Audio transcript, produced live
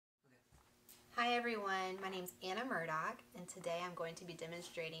Hi everyone, my name is Anna Murdoch, and today I'm going to be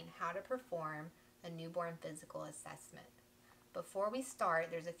demonstrating how to perform a newborn physical assessment. Before we start,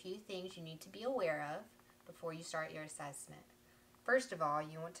 there's a few things you need to be aware of before you start your assessment. First of all,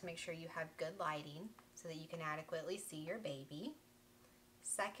 you want to make sure you have good lighting so that you can adequately see your baby.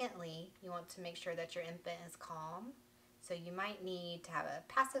 Secondly, you want to make sure that your infant is calm, so you might need to have a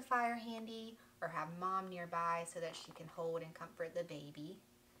pacifier handy or have mom nearby so that she can hold and comfort the baby.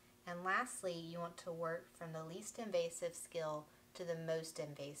 And lastly, you want to work from the least invasive skill to the most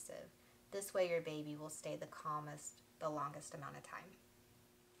invasive. This way your baby will stay the calmest the longest amount of time.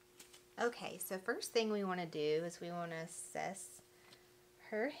 Okay, so first thing we want to do is we want to assess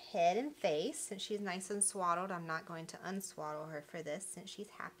her head and face. Since she's nice and swaddled, I'm not going to unswaddle her for this since she's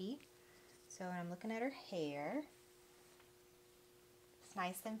happy. So I'm looking at her hair. It's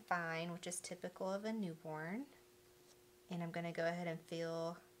nice and fine, which is typical of a newborn. And I'm going to go ahead and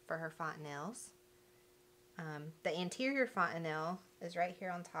feel for her fontanelles. The anterior fontanelle is right here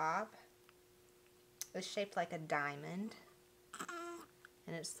on top. It's shaped like a diamond,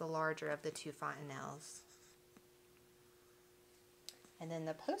 and it's the larger of the two fontanelles. And then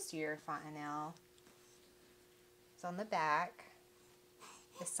the posterior fontanelle is on the back.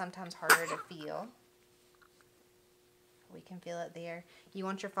 It's sometimes harder to feel. We can feel it there. You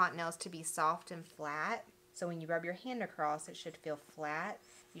want your fontanelles to be soft and flat. So when you rub your hand across, it should feel flat.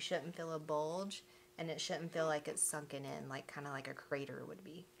 You shouldn't feel a bulge, and it shouldn't feel like it's sunken in, like kind of like a crater would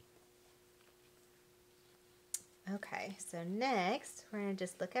be. Okay, so next we're going to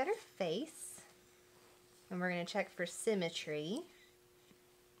just look at her face, and we're going to check for symmetry.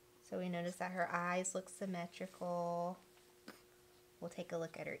 So we notice that her eyes look symmetrical. We'll take a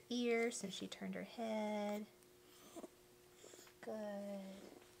look at her ears since she turned her head. Good.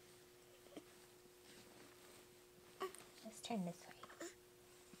 Let's turn this way.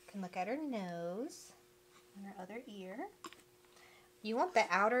 You can look at her nose and her other ear. You want the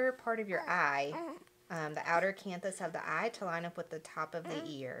outer part of your eye, the outer canthus of the eye, to line up with the top of the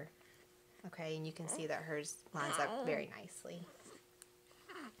ear. Okay, and you can see that hers lines up very nicely.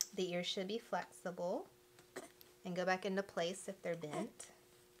 The ears should be flexible and go back into place if they're bent.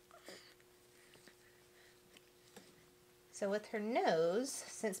 So with her nose,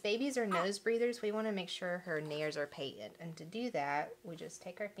 since babies are nose breathers, we want to make sure her nares are patent. And to do that, we just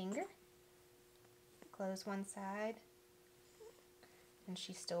take our finger, close one side, and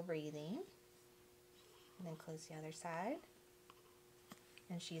she's still breathing. And then close the other side,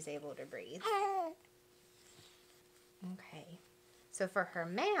 and she's able to breathe. Okay, so for her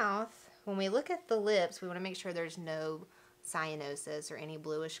mouth, when we look at the lips, we want to make sure there's no cyanosis or any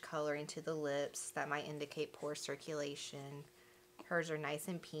bluish coloring to the lips. That might indicate poor circulation. Hers are nice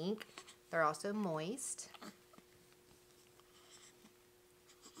and pink. They're also moist.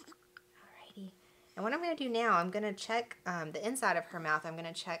 Alrighty. And what I'm going to do now, I'm going to check the inside of her mouth. I'm going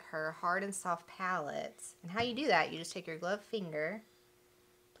to check her hard and soft palates. And how you do that, you just take your gloved finger,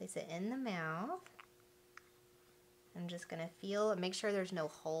 place it in the mouth. I'm just going to feel, make sure there's no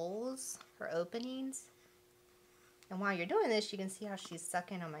holes or openings. And while you're doing this, you can see how she's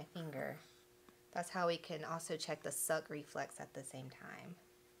sucking on my finger. That's how we can also check the suck reflex at the same time.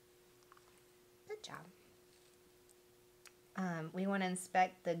 Good job. We want to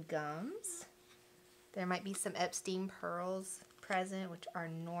inspect the gums. There might be some Epstein pearls present, which are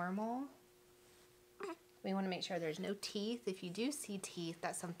normal. We want to make sure there's no teeth. If you do see teeth,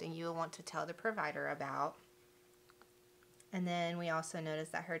 that's something you will want to tell the provider about. And then we also notice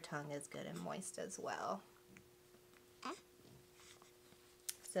that her tongue is good and moist as well.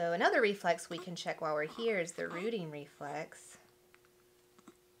 So another reflex we can check while we're here is the rooting reflex.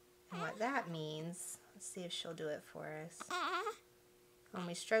 And what that means, let's see if she'll do it for us. When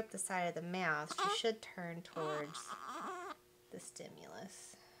we stroke the side of the mouth, she should turn towards the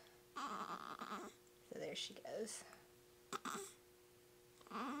stimulus. So there she goes.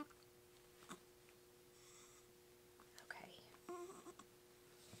 Okay.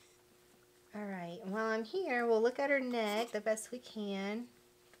 Alright, while I'm here, we'll look at her neck the best we can.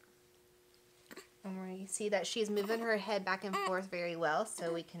 And we see that she's moving her head back and forth very well,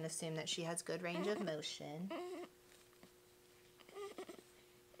 so we can assume that she has good range of motion.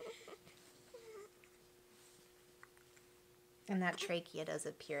 And that trachea does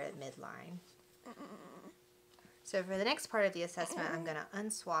appear at midline. So for the next part of the assessment, I'm going to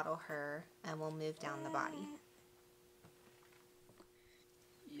unswaddle her and we'll move down the body.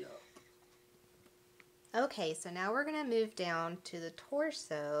 Okay, so now we're going to move down to the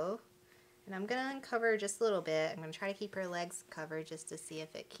torso. And I'm going to uncover just a little bit. I'm going to try to keep her legs covered just to see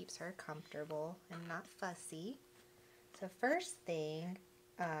if it keeps her comfortable and not fussy. So first thing,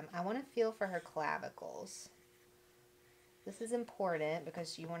 I want to feel for her clavicles. This is important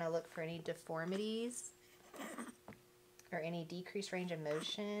because you want to look for any deformities or any decreased range of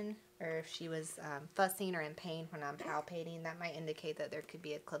motion, or if she was fussing or in pain when I'm palpating, that might indicate that there could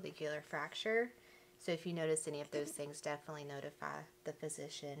be a clavicular fracture. So if you notice any of those things, definitely notify the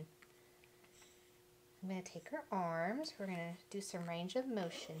physician. I'm going to take her arms. We're going to do some range of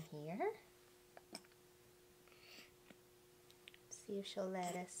motion here. See if she'll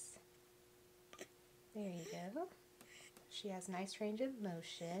let us. There you go. She has nice range of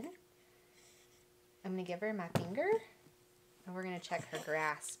motion. I'm going to give her my finger, and we're going to check her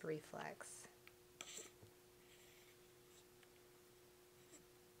grasp reflex.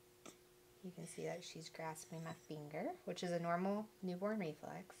 You can see that she's grasping my finger, which is a normal newborn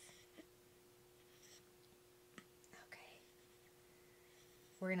reflex. Okay.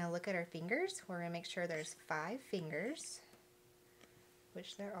 We're going to look at her fingers. We're going to make sure there's 5 fingers,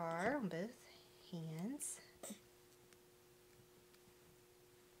 which there are on both hands.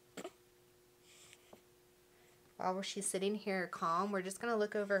 While she's sitting here calm, we're just going to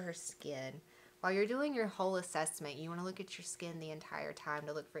look over her skin. While you're doing your whole assessment, you want to look at your skin the entire time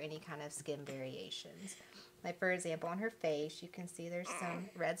to look for any kind of skin variations. Like for example, on her face, you can see there's some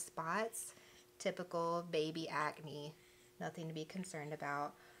red spots, typical of baby acne, nothing to be concerned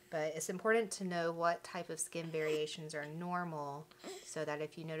about. But it's important to know what type of skin variations are normal so that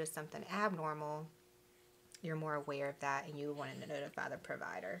if you notice something abnormal, you're more aware of that and you want to notify the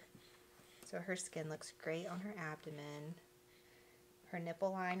provider. So her skin looks great on her abdomen. Her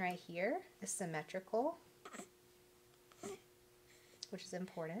nipple line right here is symmetrical, which is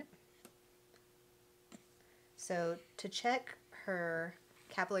important. So to check her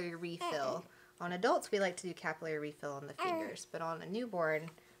capillary refill, on adults we like to do capillary refill on the fingers, but on a newborn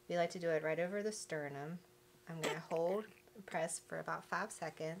we like to do it right over the sternum. I'm going to hold and press for about 5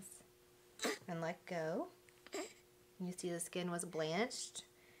 seconds and let go. You see the skin was blanched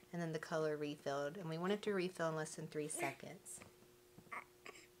and then the color refilled, and we want it to refill in less than 3 seconds.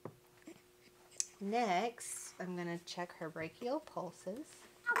 Next, I'm going to check her brachial pulses.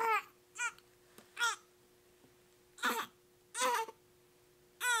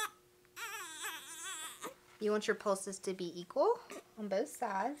 You want your pulses to be equal on both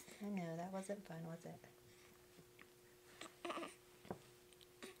sides. I know, that wasn't fun, was it?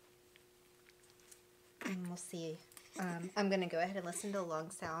 And we'll see. I'm going to go ahead and listen to lung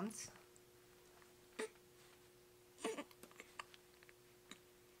sounds.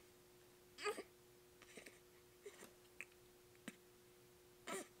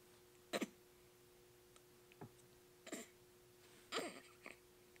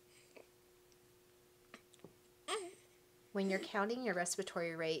 When you're counting your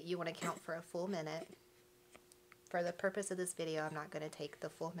respiratory rate, you want to count for a full minute. For the purpose of this video, I'm not going to take the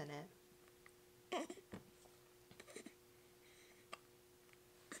full minute.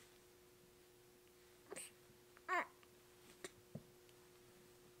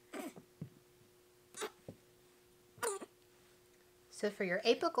 So for your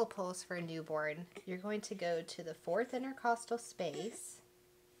apical pulse for a newborn, you're going to go to the 4th intercostal space,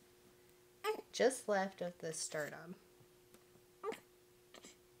 just left of the sternum.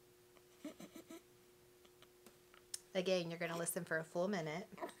 Again, you're going to listen for a full minute.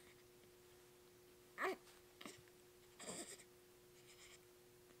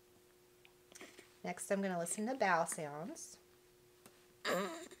 Next, I'm going to listen to bowel sounds.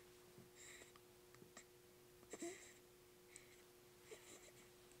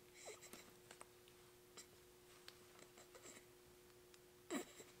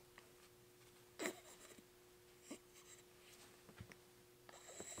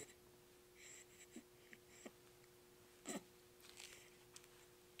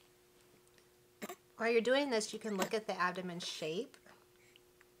 While you're doing this, you can look at the abdomen shape.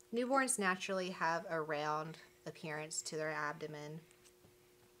 Newborns naturally have a round appearance to their abdomen,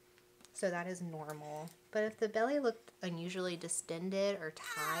 so that is normal. But if the belly looked unusually distended or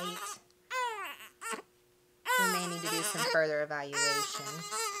tight, we may need to do some further evaluation.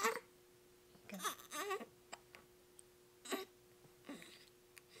 Go.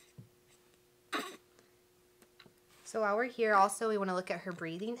 So while we're here, also we want to look at her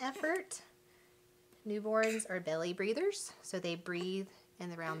breathing effort. Newborns are belly breathers, so they breathe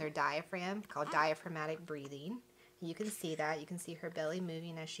in around their diaphragm, called diaphragmatic breathing. You can see that. You can see her belly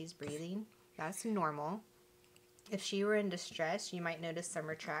moving as she's breathing. That's normal. If she were in distress, you might notice some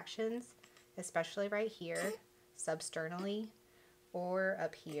retractions, especially right here, substernally, or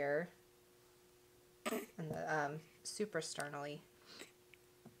up here, and the suprasternally,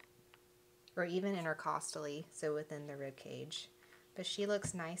 or even intercostally, so within the rib cage. but she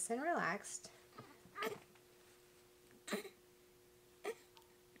looks nice and relaxed.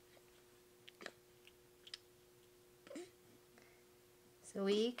 So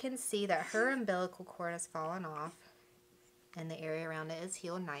we can see that her umbilical cord has fallen off and the area around it is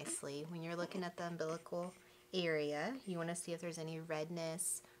healed nicely. When you're looking at the umbilical area, you want to see if there's any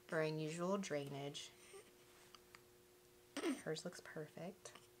redness or unusual drainage. Hers looks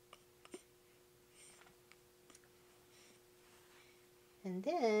perfect. And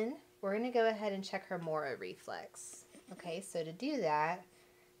then we're going to go ahead and check her Moro reflex. Okay, so to do that,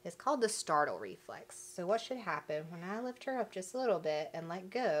 it's called the startle reflex. So what should happen when I lift her up just a little bit and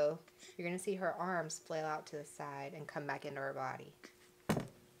let go, you're going to see her arms flail out to the side and come back into her body.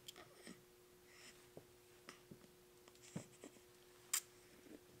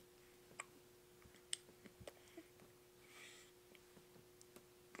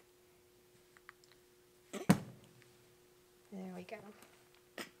 There we go.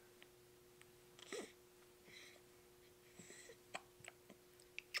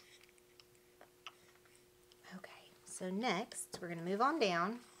 So next, we're going to move on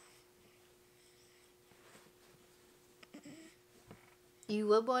down. You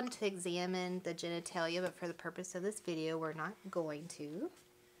would want to examine the genitalia, but for the purpose of this video, we're not going to.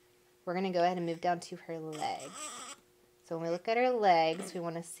 We're going to go ahead and move down to her legs. So when we look at her legs, we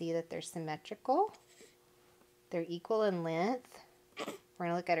want to see that they're symmetrical. They're equal in length. We're going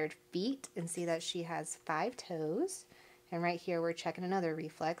to look at her feet and see that she has 5 toes. And right here, we're checking another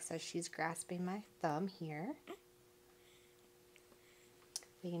reflex as she's grasping my thumb here.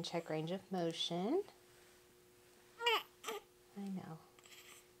 We can check range of motion. I know.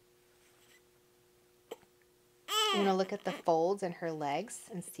 I'm going to look at the folds in her legs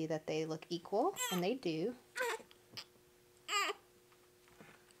and see that they look equal, and they do.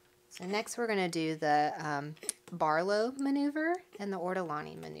 So next we're going to do the Barlow maneuver and the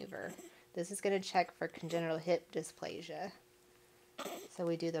Ortolani maneuver. This is going to check for congenital hip dysplasia. So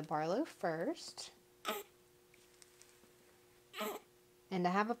we do the Barlow first. And to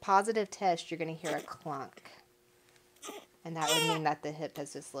have a positive test, you're going to hear a clunk. And that would mean that the hip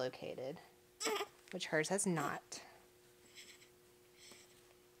has dislocated, which hers has not.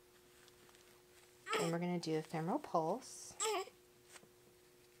 And we're going to do a femoral pulse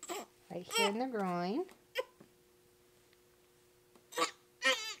right here in the groin.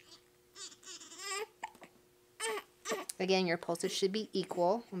 Again, your pulses should be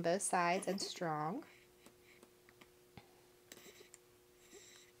equal on both sides and strong.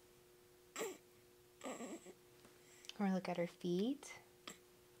 Or look at her feet.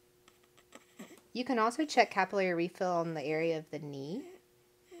 You can also check capillary refill on the area of the knee.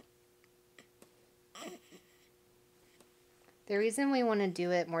 The reason we want to do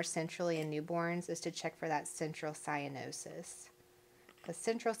it more centrally in newborns is to check for that central cyanosis. Because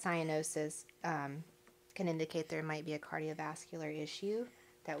central cyanosis can indicate there might be a cardiovascular issue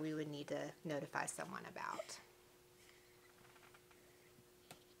that we would need to notify someone about.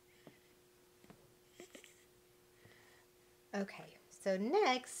 Okay, so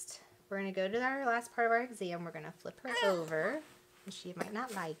next, we're going to go to our last part of our exam. We're going to flip her over, and she might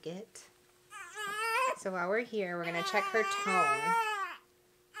not like it. So while we're here, we're going to check her tone.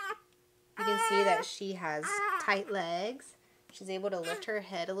 You can see that she has tight legs. She's able to lift her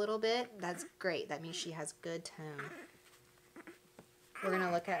head a little bit. That's great. That means she has good tone. We're going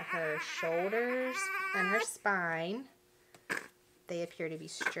to look at her shoulders and her spine. They appear to be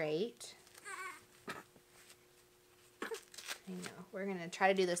straight. I know. We're going to try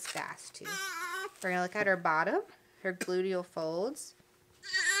to do this fast, too. We're going to look at her bottom, her gluteal folds.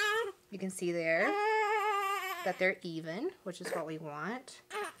 You can see there that they're even, which is what we want.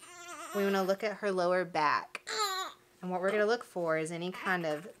 We want to look at her lower back. And what we're going to look for is any kind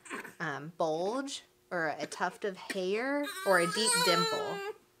of bulge or a tuft of hair or a deep dimple.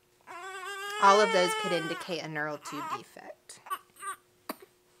 All of those could indicate a neural tube defect.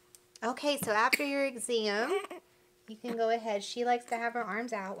 Okay, so after your exam, you can go ahead. She likes to have her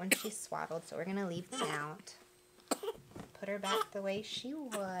arms out when she's swaddled, so we're going to leave them out. Put her back the way she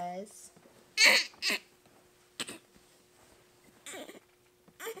was.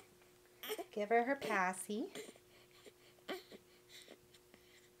 Give her her passy.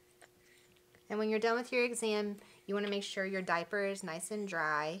 And when you're done with your exam, you want to make sure your diaper is nice and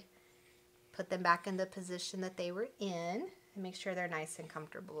dry. Put them back in the position that they were in, and make sure they're nice and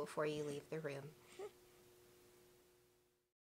comfortable before you leave the room.